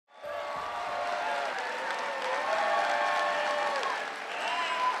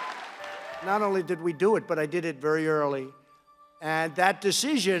Not only did we do it, but I did it very early. And that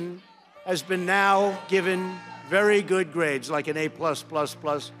decision has been now given very good grades, like an A+++.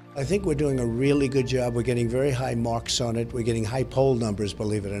 I think we're doing a really good job. We're getting very high marks on it. We're getting high poll numbers,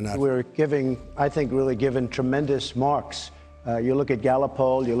 believe it or not. We're giving, I think, really given tremendous marks. You look at Gallup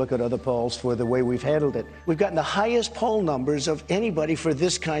poll, you look at other polls for the way we've handled it. We've gotten the highest poll numbers of anybody for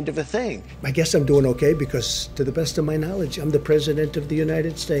this kind of a thing. I guess I'm doing okay because, to the best of my knowledge, I'm the President of the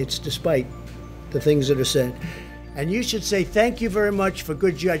United States, despite the things that are said. And you should say thank you very much for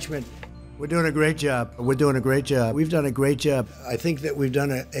good judgment. We're doing a great job. We're doing a great job. We've done a great job. I think that we've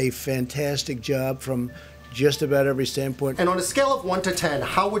done a fantastic job from just about every standpoint. And on a scale of 1 to 10,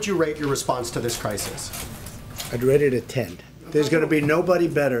 how would you rate your response to this crisis? I'd rate it a 10. There's going to be nobody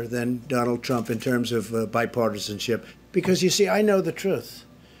better than Donald Trump in terms of bipartisanship. Because, you see, I know the truth.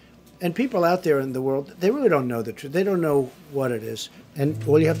 And people out there in the world, they really don't know the truth. They don't know what it is. And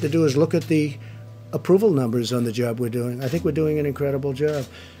all you have to do is look at the approval numbers on the job we're doing. I think we're doing an incredible job.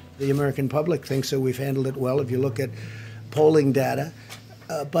 The American public thinks that we've handled it well if you look at polling data.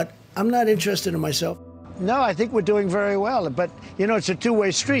 But I'm not interested in myself. No, I think we're doing very well. But, you know, it's a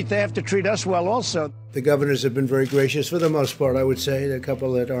two-way street. They have to treat us well also. The governors have been very gracious for the most part, I would say. There are a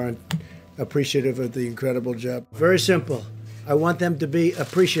couple that aren't appreciative of the incredible job. Very simple. I want them to be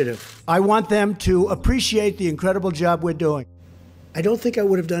appreciative. I want them to appreciate the incredible job we're doing. I don't think I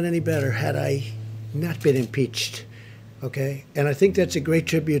would have done any better had I not been impeached. Okay? And I think that's a great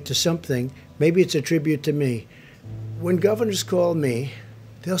tribute to something. Maybe it's a tribute to me. When governors call me,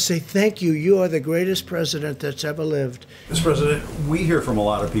 they'll say, thank you, you are the greatest president that's ever lived. Mr. President, we hear from a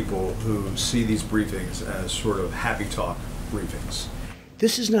lot of people who see these briefings as sort of happy talk briefings.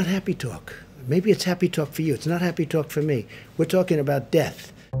 This is not happy talk. Maybe it's happy talk for you. It's not happy talk for me. We're talking about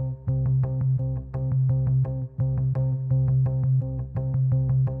death.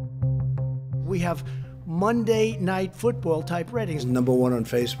 We have Monday Night Football type ratings. #1 on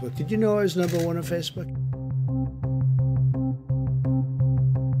Facebook. Did you know I was #1 on Facebook?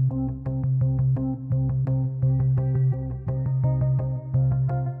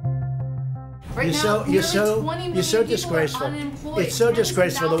 Right You're so disgraceful. It's so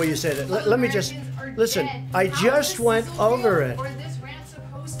disgraceful the way you said it. Let me just listen. I just went over it.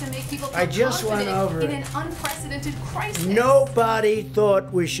 I just went over it. In an unprecedented crisis. Nobody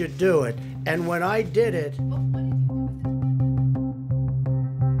thought we should do it, and when I did it.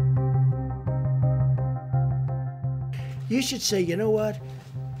 You should say, you know what?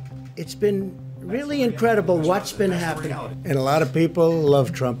 It's been really incredible what's been happening. And a lot of people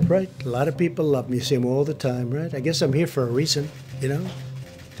love Trump, right? A lot of people love him. You see him all the time, right? I guess I'm here for a reason, you know?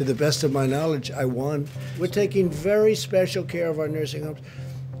 To the best of my knowledge, I won. We're taking very special care of our nursing homes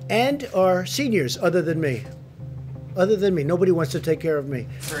and our seniors, other than me. Other than me. Nobody wants to take care of me.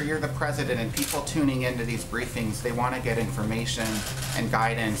 Sir, you're the president, and people tuning into these briefings, they want to get information and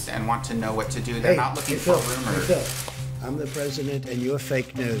guidance and want to know what to do. They're not looking for rumors. Phil, I'm the president, and you're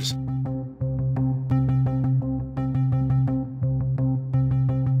fake news.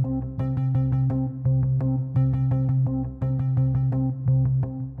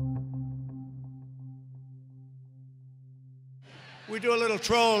 We do a little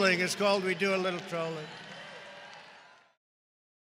trolling. It's called We Do a Little Trolling.